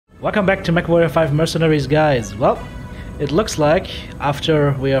Welcome back to Mechwarrior 5 Mercenaries, guys. Well, it looks like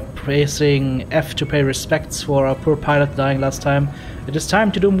after we are pressing F to pay respects for our poor pilot dying last time, it is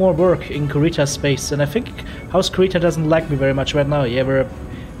time to do more work in Kurita's space. And I think House Kurita doesn't like me very much right now. Yeah,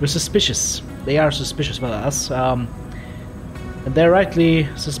 we're suspicious. They are suspicious about us. And they're rightly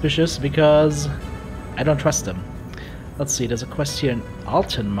suspicious because I don't trust them. Let's see, there's a quest here in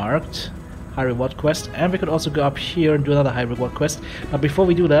Alton marked. High reward quest, and we could also go up here and do another high reward quest. But before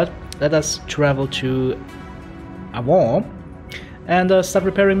we do that, let us travel to Avon and start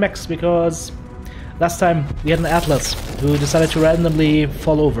repairing mechs, because last time we had an Atlas who decided to randomly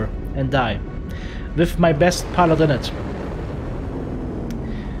fall over and die with my best pilot in it.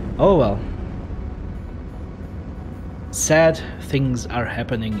 Oh well. Sad things are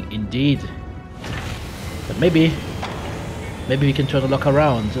happening indeed. But maybe we can turn the lock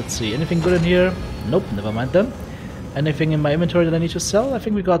around. Let's see, anything good in here? Nope, never mind then. Anything in my inventory that I need to sell? I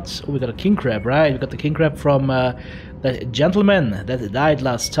think we got a king crab, right? We got the king crab from that gentleman that died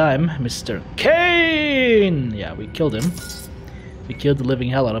last time, Mr. Kane! Yeah, we killed him. We killed the living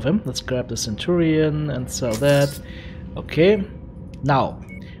hell out of him. Let's grab the centurion and sell that. Okay. Now,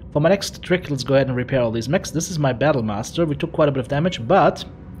 for my next trick, let's go ahead and repair all these mechs. This is my battle master. We took quite a bit of damage, but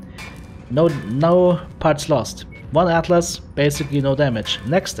no parts lost. One Atlas, basically no damage.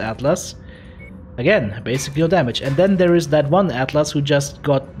 Next Atlas, again, basically no damage. And then there is that one Atlas who just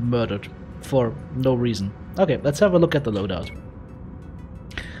got murdered for no reason. Okay, let's have a look at the loadout.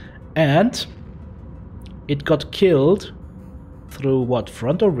 And it got killed through what,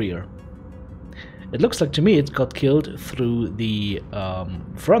 front or rear? It looks like to me it got killed through the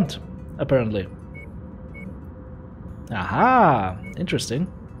front, apparently. Aha, interesting.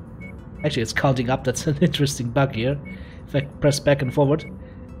 Actually, it's counting up. That's an interesting bug here. If I press back and forward,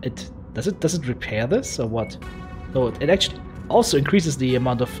 does it repair this or what? No, it actually also increases the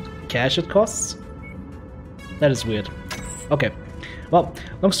amount of cash it costs. That is weird. Okay. Well,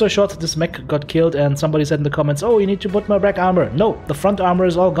 long story short, this mech got killed, and somebody said in the comments, "Oh, you need to put more back armor." No, the front armor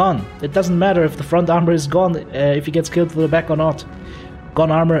is all gone. It doesn't matter if the front armor is gone if he gets killed through the back or not. Gone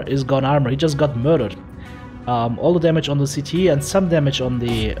armor is gone armor. He just got murdered. All the damage on the CT and some damage on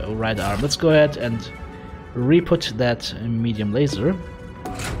the right arm. Let's go ahead and re-put that medium laser.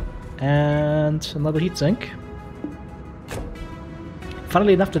 And another heatsink.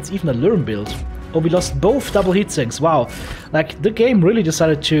 Funnily enough, that's even a Lurm build. Oh, we lost both double heatsinks. Wow. Like, the game really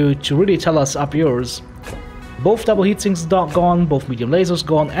decided to really tell us up yours. Both double heatsinks gone, both medium lasers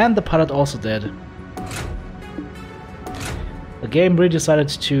gone, and the pilot also dead. The game really decided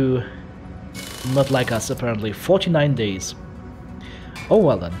to not like us, apparently. 49 days. Oh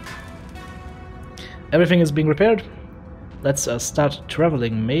well then. Everything is being repaired. Let's start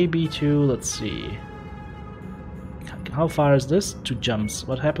traveling, maybe to, let's see. How far is this? 2 jumps.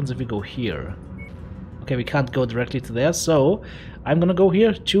 What happens if we go here? Okay, we can't go directly to there, so I'm gonna go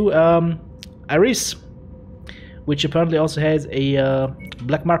here to Iris, which apparently also has a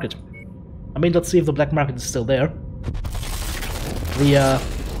black market. I mean, let's see if the black market is still there.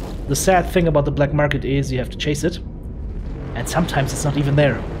 The sad thing about the black market is you have to chase it, and sometimes it's not even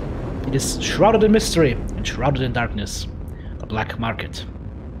there. It is shrouded in mystery and shrouded in darkness. A black market.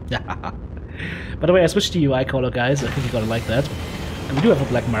 By the way, I switched to UI color, guys. I think you're gonna like that. And we do have a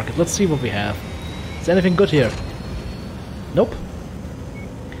black market. Let's see what we have. Is there anything good here? Nope.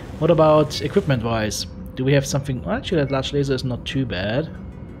 What about equipment-wise? Do we have something? Well, actually, that large laser is not too bad.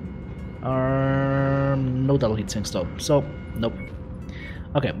 No double heatsinks though. So, nope.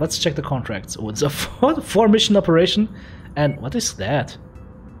 Okay, let's check the contracts. Oh, it's a 4-mission operation. And what is that?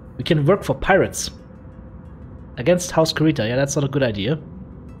 We can work for pirates. Against House Kurita. Yeah, that's not a good idea.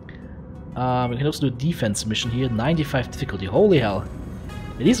 We can also do a defense mission here. 95 difficulty. Holy hell.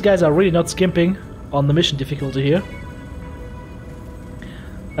 These guys are really not skimping on the mission difficulty here.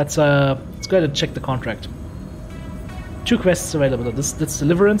 Let's go ahead and check the contract. 2 quests available. That's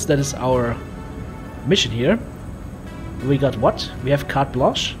Deliverance. That is our mission here. We got what? We have carte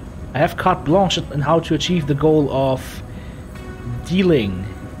blanche. I have carte blanche on how to achieve the goal of dealing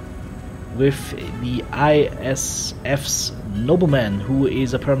with the ISF's nobleman, who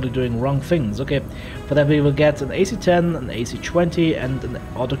is apparently doing wrong things. Okay, for that we will get an AC-10, an AC-20, and an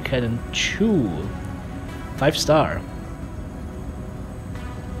autocannon 2. 5-star.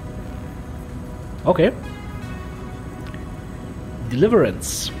 Okay.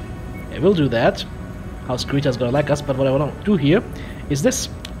 Deliverance. I will do that. House Kurita is gonna like us, but what I want to do here is this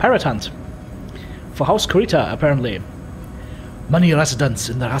pirate hunt for House Kurita, apparently. Many residents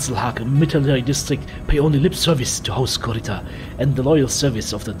in the Rasselhag military district pay only lip service to House Kurita, and the loyal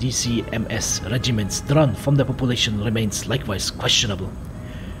service of the DCMS regiments drawn from the population remains likewise questionable.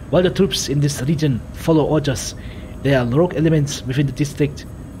 While the troops in this region follow orders, there are rogue elements within the district,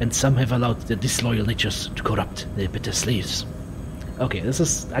 and some have allowed their disloyal natures to corrupt their bitter slaves. Okay, this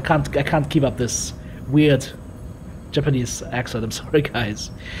is I can't keep up this weird Japanese accent. I'm sorry, guys.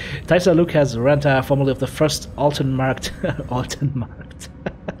 Taisa Luke has Ranta, formerly of the first Altenmarkt,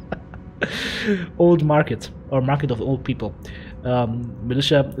 old market, or market of old people.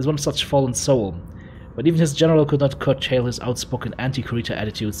 Militia is one such fallen soul, but even his general could not curtail his outspoken anti-Kurita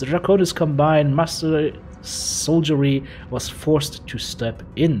attitudes. The Draconis combined master soldiery was forced to step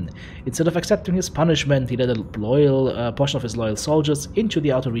in. Instead of accepting his punishment, he led a loyal portion of his loyal soldiers into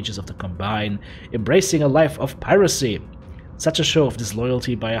the outer reaches of the Combine, embracing a life of piracy. Such a show of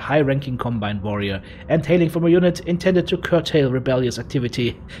disloyalty by a high-ranking Combine warrior and hailing from a unit intended to curtail rebellious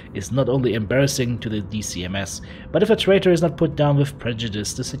activity is not only embarrassing to the DCMS, but if a traitor is not put down with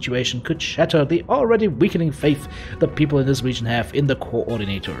prejudice, the situation could shatter the already weakening faith the people in this region have in the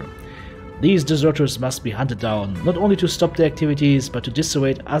Coordinator. These deserters must be hunted down, not only to stop their activities, but to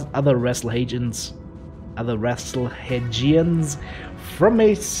dissuade other Wrestlehagians from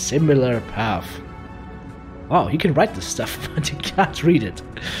a similar path. Wow, he can write this stuff, but he can't read it.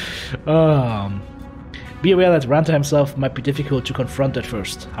 Be aware that Ranta himself might be difficult to confront at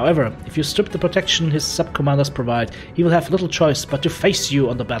first. However, if you strip the protection his sub-commanders provide, he will have little choice but to face you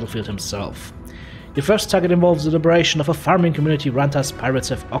on the battlefield himself. The first target involves the liberation of a farming community Ranta's pirates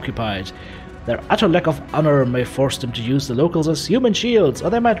have occupied. Their utter lack of honor may force them to use the locals as human shields, or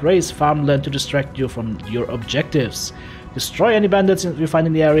they might raise farmland to distract you from your objectives. Destroy any bandits you find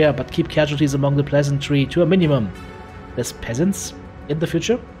in the area, but keep casualties among the peasantry to a minimum. There's peasants in the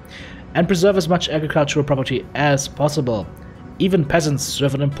future? And preserve as much agricultural property as possible. Even peasants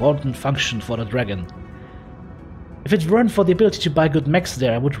serve an important function for the dragon. If it weren't for the ability to buy good mechs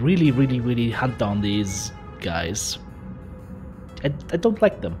there, I would really hunt down these guys. I don't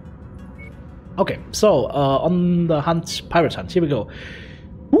like them. Okay, so on the hunt, pirate hunt, here we go.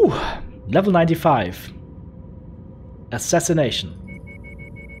 Whew, level 95. Assassination.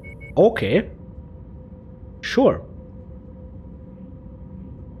 Okay. Sure.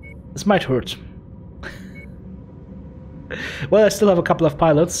 This might hurt. Well, I still have a couple of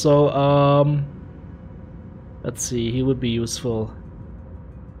pilots, so let's see, he would be useful.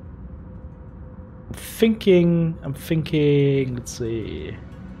 I'm thinking, let's see.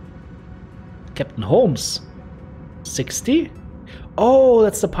 Captain Holmes. 60? Oh,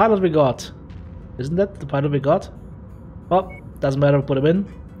 that's the pilot we got. Isn't that the pilot we got? Well, doesn't matter, put him in.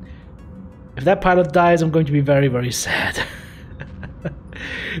 If that pilot dies, I'm going to be very sad.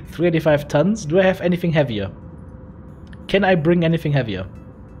 385 tons. Do I have anything heavier? Can I bring anything heavier?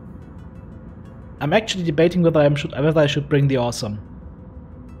 I'm actually debating whether I should bring the Awesome.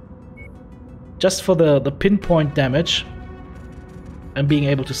 Just for the pinpoint damage and being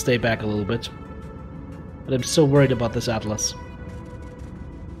able to stay back a little bit. But I'm so worried about this Atlas.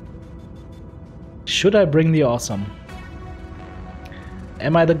 Should I bring the Awesome?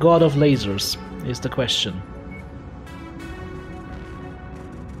 Am I the god of lasers, is the question.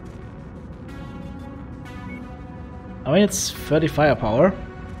 I mean, it's 30 firepower.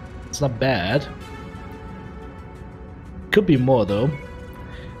 It's not bad. Could be more, though.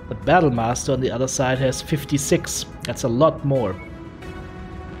 The Battle Master on the other side has 56. That's a lot more.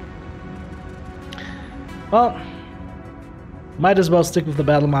 Well, might as well stick with the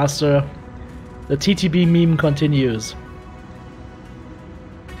Battle Master. The TTB meme continues.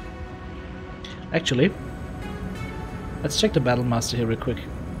 Actually, let's check the Battle Master here real quick.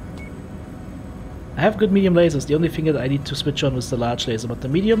 I have good medium lasers. The only thing that I need to switch on was the large laser, but the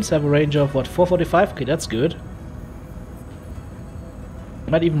mediums have a range of, what, 445? Okay, that's good. I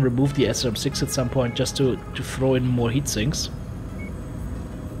might even remove the SRM6 at some point just to throw in more heat sinks.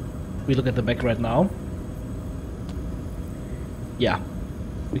 We look at the back right now. Yeah,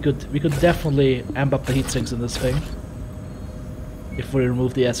 we could definitely amp up the heat sinks in this thing if we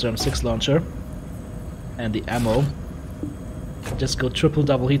remove the SRM6 launcher and the ammo. Just go triple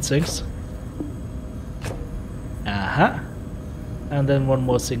double heat sinks. And then one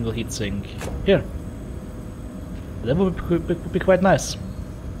more single heat sink here. That would be quite nice.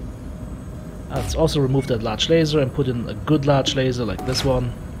 Let's also remove that large laser and put in a good large laser like this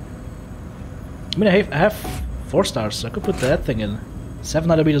one. I mean, I have 4 stars, so I could put that thing in.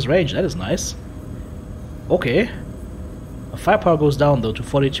 700 meters range, that is nice. Okay. The firepower goes down though to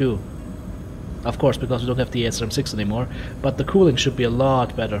 42. Of course, because we don't have the SRM6 anymore, but the cooling should be a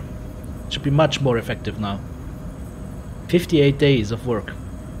lot better. It should be much more effective now. 58 days of work.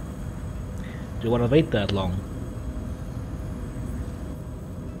 Do you want to wait that long?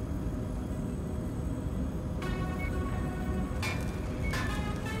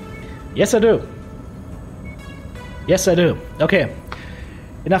 Yes, I do. Yes, I do. Okay.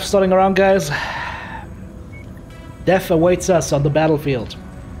 Enough stalling around, guys. Death awaits us on the battlefield.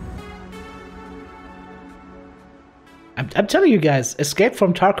 I'm telling you guys, Escape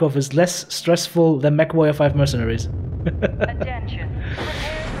from Tarkov is less stressful than Mechwarrior 5 Mercenaries.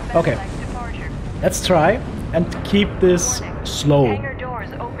 Okay. Let's try and keep this slow.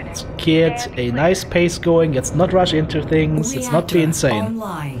 Let's get a nice pace going. Let's not rush into things. Let's not be insane.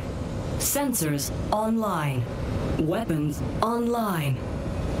 Online. Sensors online. Weapons online.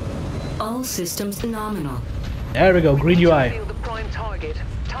 All systems nominal. There we go, green UI. The prime target,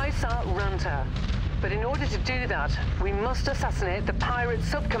 Taisa Ranta. But in order to do that, we must assassinate the pirate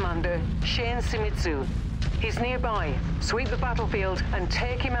sub-commander, Shane Simitsu. He's nearby. Sweep the battlefield and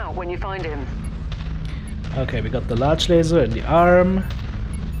take him out when you find him. Okay, we got the large laser in the arm.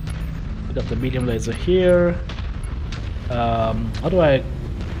 We got the medium laser here. How do I...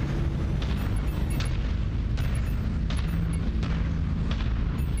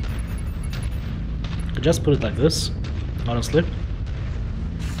 could just put it like this, honestly.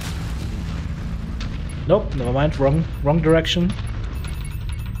 Nope, never mind, wrong direction.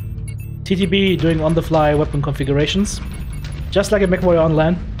 TTB doing on-the-fly weapon configurations. Just like in Mechwarrior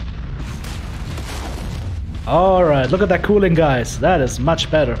Online. Alright, look at that cooling, guys. That is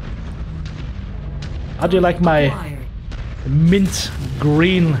much better. How do you like my mint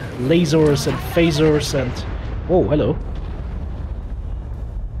green lasers and phasers and... oh, hello.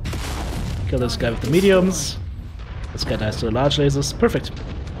 Kill this guy with the mediums. This guy dies to the large lasers. Perfect.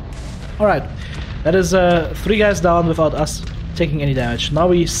 Alright. That is 3 guys down without us taking any damage. Now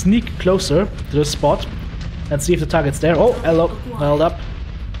we sneak closer to the spot and see if the target's there. Oh, hello. Held up.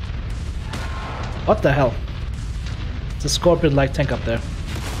 What the hell? It's a scorpion-like tank up there.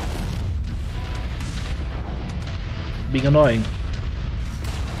 Being annoying.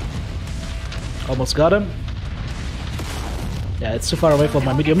 Almost got him. Yeah, it's too far away from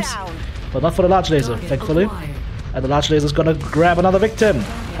my mediums. But not for the large laser, thankfully. And the large laser's gonna grab another victim.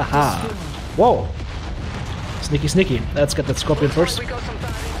 Haha. Whoa! Sneaky, sneaky. Let's get that scorpion first.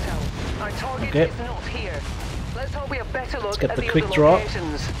 Okay. Let's get the quick draw.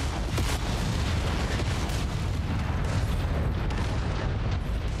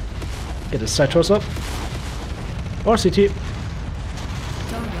 Get his side torso. Or CT.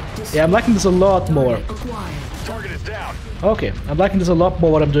 Yeah, I'm liking this a lot more. Okay, I'm liking this a lot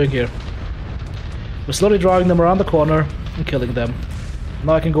more what I'm doing here. We're slowly drawing them around the corner and killing them.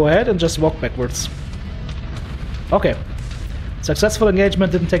 Now I can go ahead and just walk backwards. Okay. Successful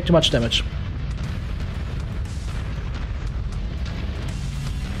engagement, didn't take too much damage.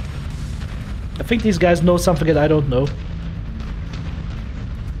 I think these guys know something that I don't know.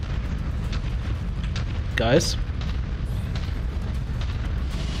 Guys.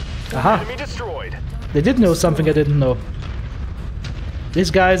 Aha! They did know something I didn't know.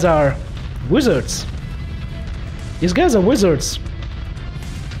 These guys are wizards. These guys are wizards.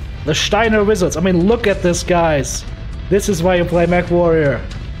 The Steiner Wizards. I mean, look at this, guys. This is why you play Mechwarrior.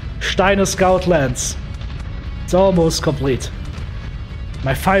 Steiner Scoutlands. It's almost complete.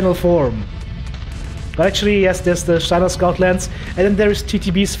 My final form. But actually, yes, there's the Steiner Scoutlands, and then there is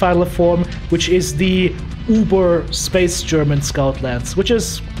TTB's final form, which is the Uber Space German Scoutlands, which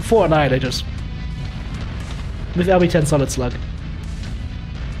is 4 Annihilators. With LB-10 Solid Slug.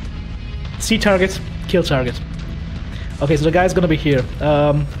 See target, kill target. Okay, so the guy's gonna be here.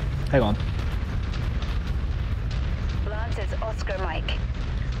 Hang on.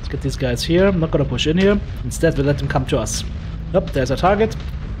 Let's get these guys here. I'm not gonna push in here. Instead, we let them come to us. Yep, there's our target.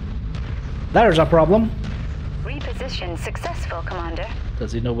 There's our problem. Reposition successful, Commander.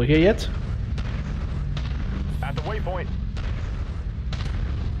 Does he know we're here yet? At the waypoint.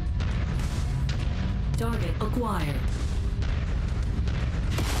 Target acquired.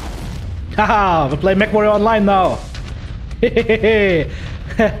 Haha, we play Mechwarrior Online now.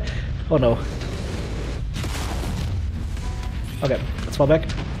 Oh no. Okay, let's fall back.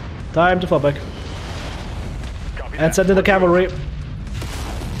 Time to fall back. And send in the cavalry.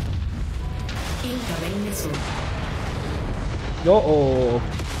 Incoming missile. Uh-oh.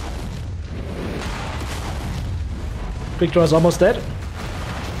 Quick draw is almost dead.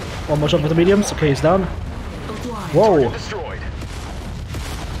 One more shot with the mediums. Okay, he's down. Whoa.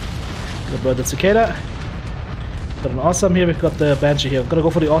 Good bird, the cicada. Got an awesome here. We've got the Banshee here. I'm gonna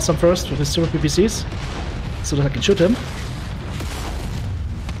go for the awesome first with his 0 PPCs so that I can shoot him.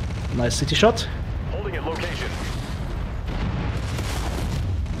 Nice city shot. Holding at location.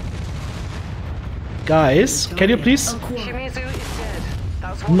 Guys, can you please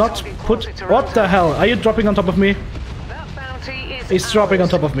not put... What the hell? Are you dropping on top of me? He's dropping on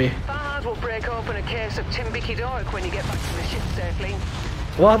top of me. case of Tim Bicky Dork when you get back to the ship circling.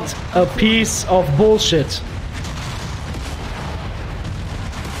 What a piece of bullshit.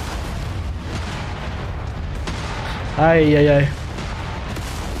 Aye, aye, aye.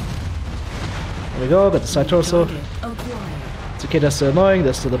 There we go, got the side torso. It's okay, that's still annoying,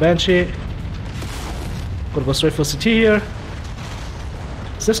 that's still the Banshee. Gonna go straight for CT here.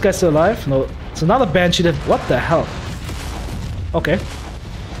 Is this guy still alive? No, it's another Banshee that... What the hell? Okay.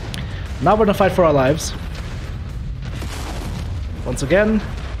 Now we're gonna fight for our lives. Once again.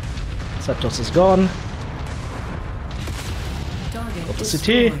 Side torso is gone. Go for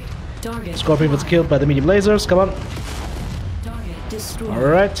CT. Scorpion was killed by the medium lasers, come on.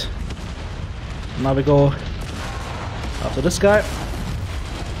 Alright. Now we go after this guy.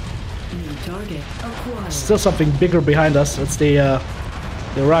 Still something bigger behind us. It's the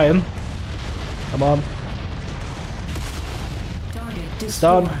Orion. Come on. It's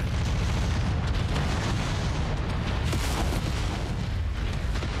down.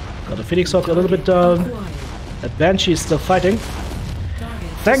 Got the Phoenix Hawk a little bit down. That Banshee is still fighting.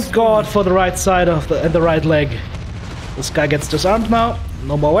 Thank God for the right side of the and the right leg. This guy gets disarmed now.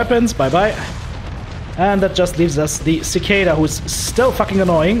 No more weapons. Bye bye. And that just leaves us the Cicada, who's still fucking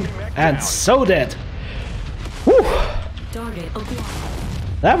annoying and so dead. Whew.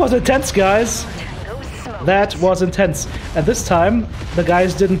 That was intense, guys. That was intense. And this time, the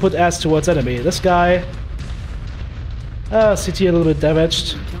guys didn't put ass towards enemy. This guy... CT a little bit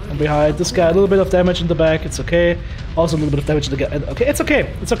damaged from behind. This guy a little bit of damage in the back. It's okay. Also a little bit of damage in the... Okay, it's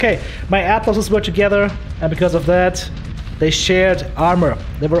okay. It's okay. My Atlases were together, and because of that, they shared armor.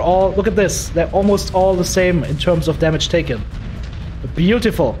 They were all... Look at this. They're almost all the same in terms of damage taken.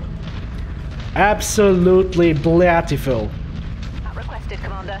 Beautiful. Absolutely beautiful. Requested,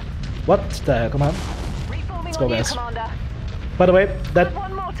 Commander. What the hell? Come on. Let's go, guys. By the way, that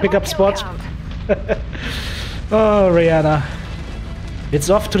pickup spot... Oh, Rihanna. It's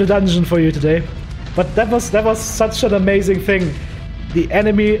off to the dungeon for you today. But that was such an amazing thing. The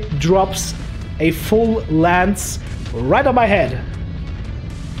enemy drops a full lance right on my head.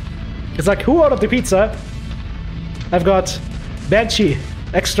 It's like, who ordered the pizza? I've got Banshee,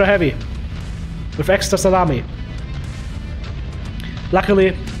 extra heavy, with extra salami.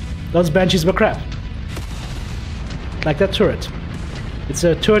 Luckily, those Banshees were crap. Like that turret. It's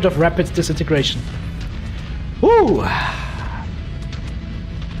a turret of rapid disintegration. Woo!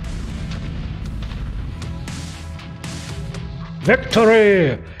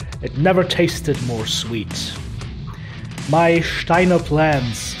 Victory! It never tasted more sweet. My Steiner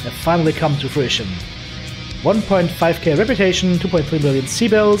plans have finally come to fruition. 1.5k reputation, 2.3 million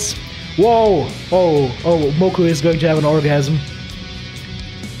C-bills. Whoa! Oh, Moku is going to have an orgasm.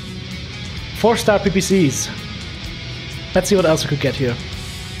 4-star PPCs. Let's see what else we could get here.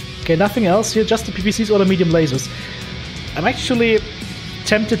 Okay, nothing else here, just the PPCs or the medium lasers. I'm actually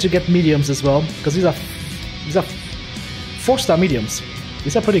tempted to get mediums as well, because these are 4-star mediums.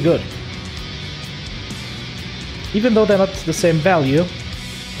 These are pretty good. Even though they're not the same value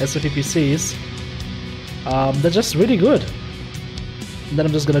as the PPCs, they're just really good. And then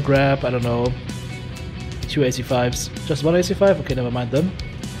I'm just gonna grab, I don't know, 2 AC5s. Just 1 AC5? Okay, never mind them.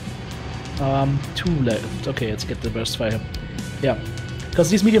 2 left. Okay, let's get the burst fire. Yeah. Because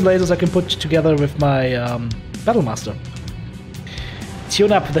these medium lasers I can put together with my Battlemaster.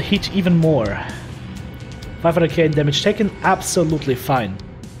 Tune up the heat even more. 500k in damage taken, absolutely fine.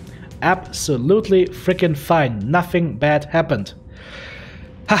 Absolutely freaking fine. Nothing bad happened.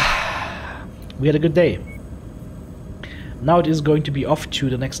 We had a good day. Now it is going to be off to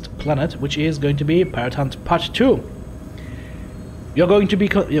the next planet, which is going to be Pirate Hunt Part 2. You are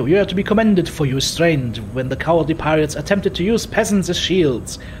to be commended for your restraint when the cowardly pirates attempted to use peasants as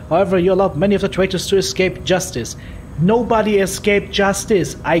shields. However, you allowed many of the traitors to escape justice. Nobody escaped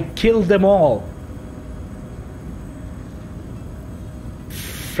justice. I killed them all.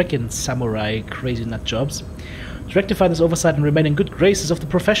 Frickin' samurai crazy nut jobs. To rectify this oversight and remain in good graces of the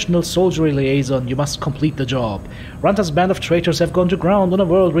professional soldiery liaison, you must complete the job. Ranta's band of traitors have gone to ground on a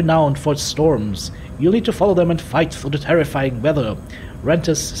world renowned for its storms. You'll need to follow them and fight through the terrifying weather.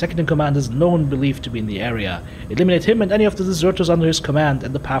 Ranta's second-in-command is known believed to be in the area. Eliminate him and any of the deserters under his command,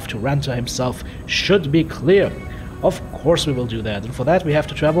 and the path to Ranta himself should be clear. Of course we will do that, and for that we have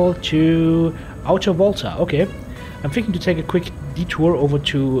to travel to Outer Volta. Okay, I'm thinking to take a quick detour over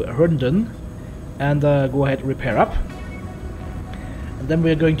to Herndon and go ahead and repair up. And then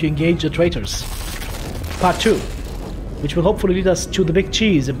we're going to engage the traitors. Part 2, which will hopefully lead us to the big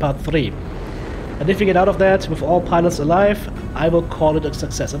cheese in Part 3. And if we get out of that with all pilots alive, I will call it a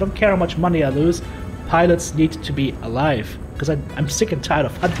success. I don't care how much money I lose, pilots need to be alive. Because I'm sick and tired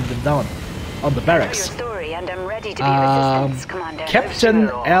of hunting them down. on the Your barracks. story, and I'm ready to be of assistance, Commander. Captain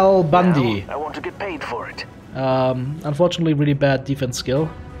Al Bundy. Now, I want to get paid for it. Unfortunately, really bad defense skill.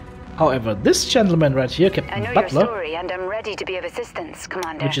 However, this gentleman right here, I Captain know Butler, your story, and I'm ready to be of assistance,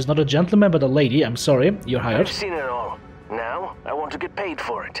 Commander. which is not a gentleman but a lady, I'm sorry, you're hired. I've seen it all. Now, I want to get paid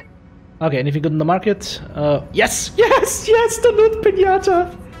for it. Okay, anything good in the market? Yes! Yes! Yes! The loot pinata!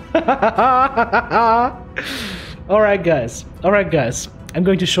 Alright guys, I'm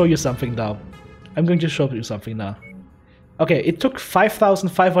going to show you something now. Okay, it took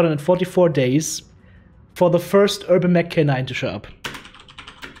 5,544 days for the first Urban Mech K9 to show up.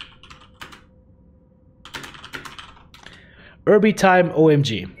 Urby time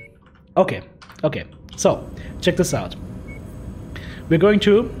OMG. Okay, so check this out. We're going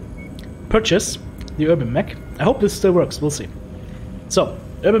to purchase the Urban Mech. I hope this still works, we'll see. So,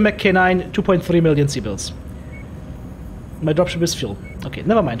 Urban Mech K9, 2.3 million C-bills. My dropship is fuel. Okay,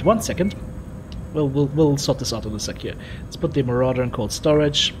 never mind, 1 second. We'll sort this out in a sec here. Let's put the Marauder in cold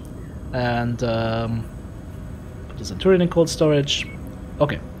storage. And put the Centurion in cold storage.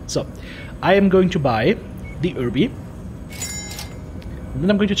 Okay, so I am going to buy the Urby. And then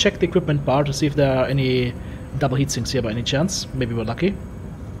I'm going to check the equipment bar to see if there are any double heatsinks here by any chance. Maybe we're lucky.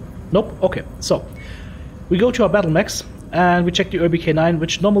 Nope, okay, so we go to our battle mechs and we check the Urby K9,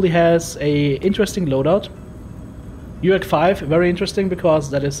 which normally has a interesting loadout. MW5, very interesting because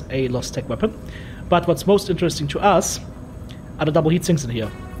that is a lost tech weapon. But what's most interesting to us are the double heatsinks in here.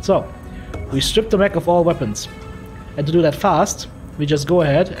 So, we strip the mech of all weapons. And to do that fast, we just go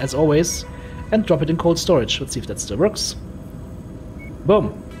ahead, as always, and drop it in cold storage. Let's see if that still works.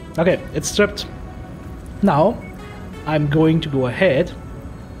 Boom. Okay, it's stripped. Now, I'm going to go ahead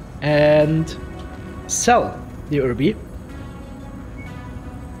and sell the Urby.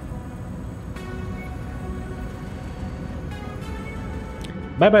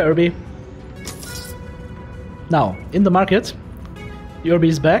 Bye-bye, Urby. Now, in the market, the Urby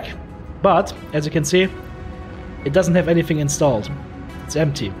is back, but, as you can see, it doesn't have anything installed. It's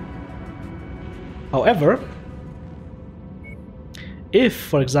empty. However, if,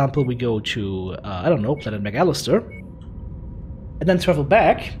 for example, we go to, I don't know, Planet McAllister, and then travel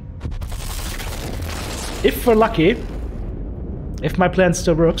back, if we're lucky, if my plan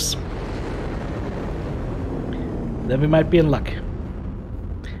still works, then we might be in luck.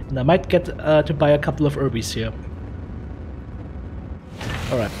 And I might get to buy a couple of Urbies here.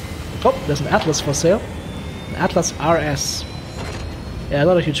 Alright. Oh, there's an Atlas for sale. An Atlas RS. Yeah, I'm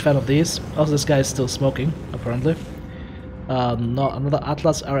not a huge fan of these. Also, this guy is still smoking, apparently. No, another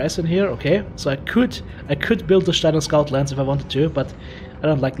Atlas RS in here. Okay, so I could build the Steiner Scout Lance if I wanted to, but I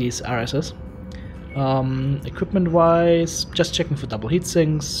don't like these RSs. Equipment-wise, just checking for double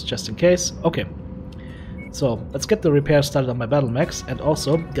heatsinks, just in case. Okay. So, let's get the repair started on my battle mechs and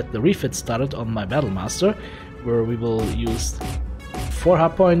also get the refit started on my battle master, where we will use 4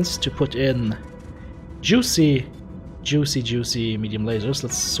 hardpoints to put in juicy medium lasers.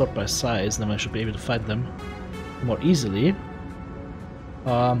 Let's sort by size, then I should be able to find them more easily.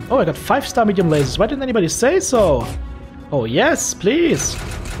 Oh, I got 5-star medium lasers. Why didn't anybody say so? Oh, yes, please.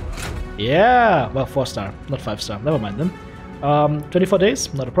 Yeah, well, 4-star, not 5-star. Never mind then. 24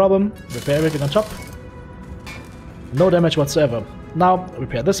 days, not a problem. Repair everything on top. No damage whatsoever. Now,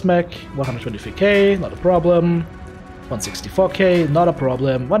 repair this mech. 123k, not a problem. 164k, not a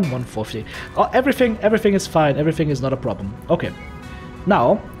problem. 140. Oh, everything is fine. Everything is not a problem. Okay.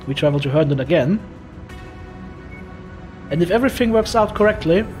 Now, we travel to Herndon again. And if everything works out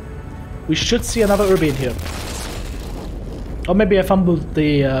correctly, we should see another Urby in here. Or maybe I fumbled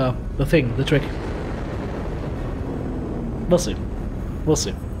the trick. We'll see. We'll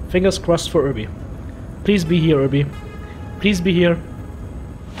see. Fingers crossed for Urby. Please be here, Urby. Please be here.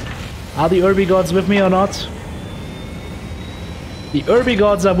 Are the Urby gods with me or not? The Urby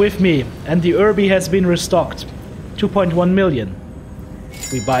gods are with me, and the Urby has been restocked. 2.1 million.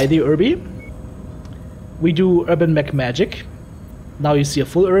 We buy the Urby. We do Urban Mech magic. Now you see a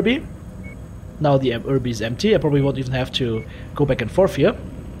full Urby. Now the Urby is empty. I probably won't even have to go back and forth here.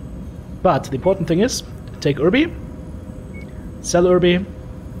 But the important thing is, take Urby, sell Urby,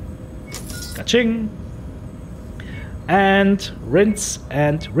 ka-ching, and rinse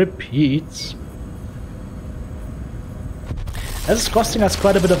and repeat. This is costing us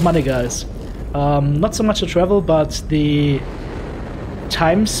quite a bit of money, guys. Not so much the travel, but the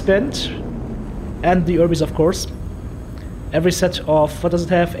time spent and the Urbies, of course. Every set of, what does it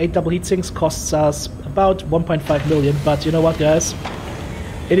have, 8 double heatsinks costs us about 1.5 million, but you know what, guys?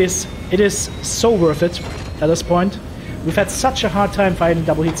 It is so worth it at this point. We've had such a hard time finding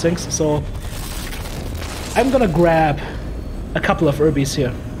double heatsinks, so I'm gonna grab a couple of Urbies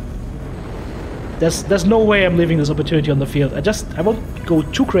here. There's no way I'm leaving this opportunity on the field. I won't go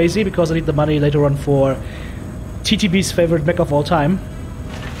too crazy because I need the money later on for TTB's favorite mech of all time.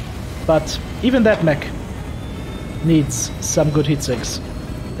 But even that mech needs some good heat sinks.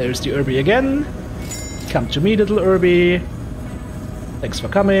 There's the Irby again. Come to me, little Irby. Thanks for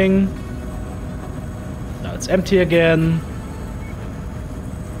coming. Now it's empty again.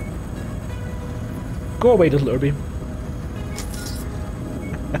 Go away, little Irby.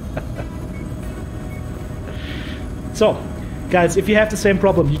 So, guys, if you have the same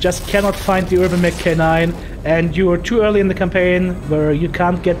problem, you just cannot find the Urban Mech K9, and you are too early in the campaign where you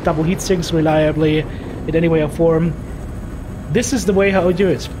can't get double heat sinks reliably in any way or form, this is the way how you do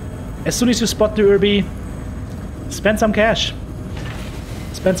it. As soon as you spot the Urby, spend some cash.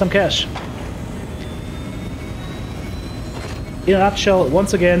 Spend some cash. In a nutshell,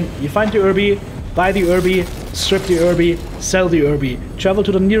 once again, you find the Urby, buy the Urby, strip the Urby, sell the Urby. Travel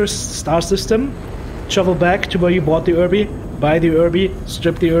to the nearest star system, travel back to where you bought the Urby, buy the Urby,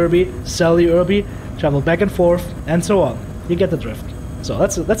 strip the Urby, sell the Urby, travel back and forth, and so on. You get the drift. So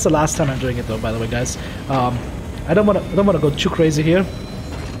that's the last time I'm doing it, though. By the way, guys, I don't wanna go too crazy here,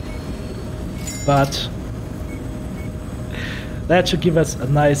 but that should give us a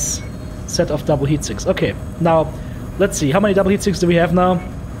nice set of double heat sinks. Okay, now let's see, how many double heat sinks do we have now?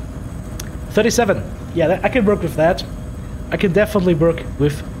 37. Yeah, I can work with that. I can definitely work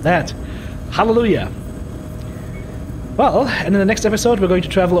with that. Hallelujah. Well, and in the next episode we're going to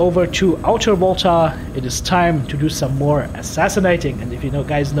travel over to Outer Volta. It is time to do some more assassinating, and if you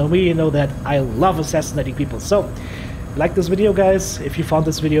guys know me, you know that I love assassinating people. So, like this video, guys. If you found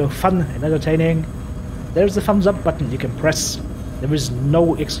this video fun and entertaining, there's the thumbs up button you can press. There is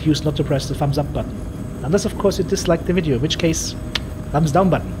no excuse not to press the thumbs up button. Unless, of course, you dislike the video, in which case, thumbs down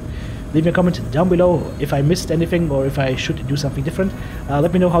button. Leave me a comment down below if I missed anything or if I should do something different.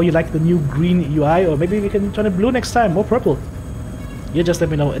 Let me know how you like the new green UI, or maybe we can turn it blue next time, or purple. You just let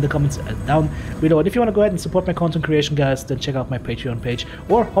me know in the comments down below. And if you want to go ahead and support my content creation, guys, then check out my Patreon page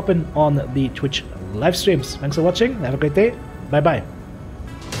or hop in on the Twitch live streams. Thanks for watching. Have a great day. Bye-bye.